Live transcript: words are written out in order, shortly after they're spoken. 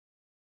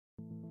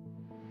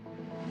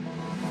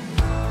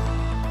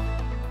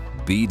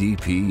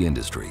BDP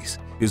Industries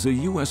is a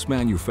U.S.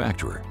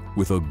 manufacturer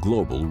with a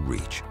global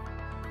reach.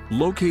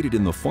 Located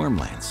in the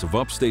farmlands of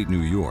upstate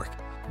New York,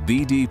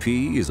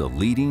 BDP is a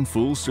leading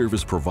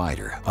full-service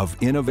provider of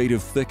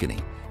innovative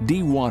thickening,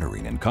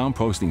 dewatering, and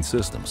composting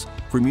systems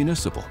for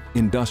municipal,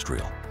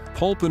 industrial,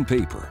 pulp and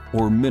paper,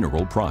 or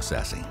mineral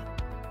processing.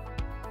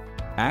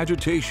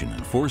 Agitation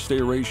and forced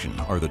aeration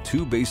are the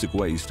two basic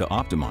ways to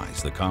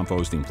optimize the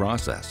composting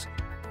process.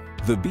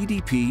 The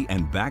BDP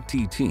and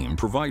Bactee team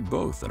provide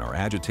both in our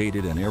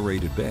agitated and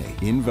aerated bay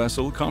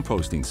in-vessel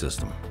composting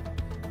system.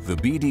 The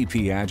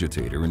BDP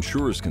Agitator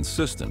ensures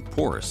consistent,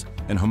 porous,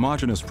 and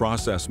homogenous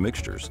process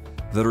mixtures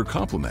that are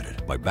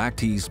complemented by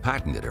Bactee's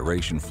patented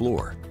aeration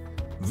floor.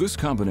 This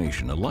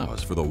combination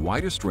allows for the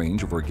widest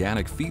range of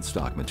organic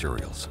feedstock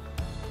materials.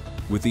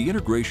 With the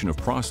integration of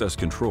process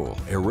control,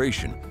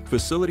 aeration,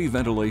 facility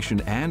ventilation,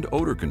 and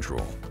odor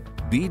control,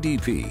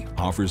 BDP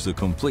offers a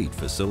complete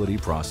facility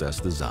process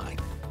design.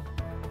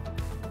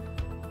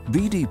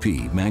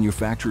 BDP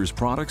manufactures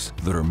products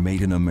that are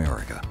made in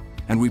America,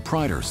 and we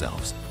pride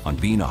ourselves on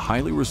being a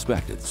highly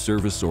respected,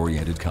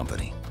 service-oriented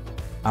company.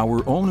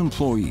 Our own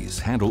employees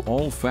handle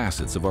all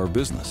facets of our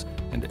business,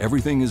 and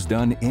everything is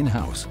done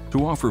in-house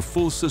to offer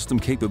full system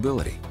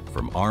capability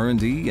from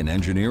R&D and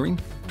engineering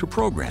to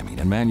programming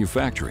and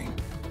manufacturing,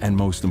 and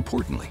most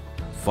importantly,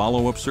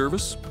 follow-up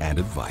service and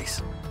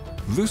advice.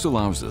 This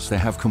allows us to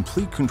have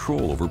complete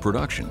control over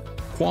production,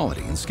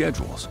 quality, and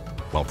schedules,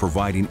 while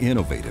providing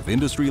innovative,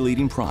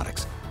 industry-leading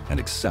products and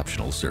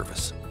exceptional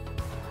service.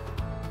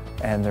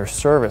 And their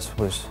service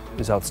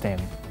is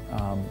outstanding.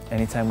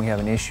 Anytime we have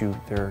an issue,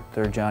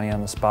 they're Johnny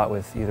on the spot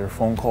with either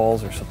phone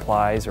calls or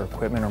supplies or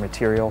equipment or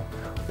material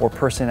or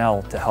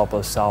personnel to help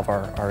us solve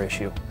our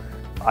issue.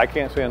 I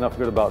can't say enough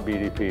good about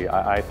BDP.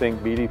 I think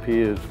BDP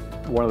is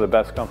one of the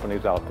best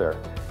companies out there.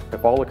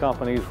 If all the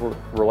companies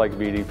were like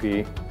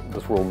BDP,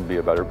 this world would be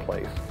a better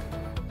place.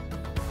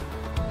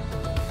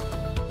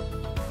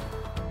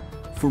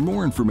 For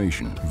more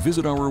information,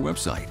 visit our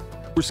website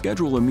or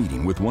schedule a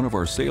meeting with one of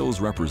our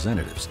sales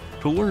representatives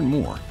to learn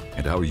more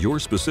and how your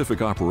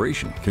specific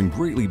operation can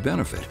greatly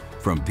benefit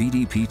from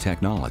BDP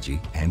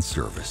technology and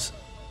service.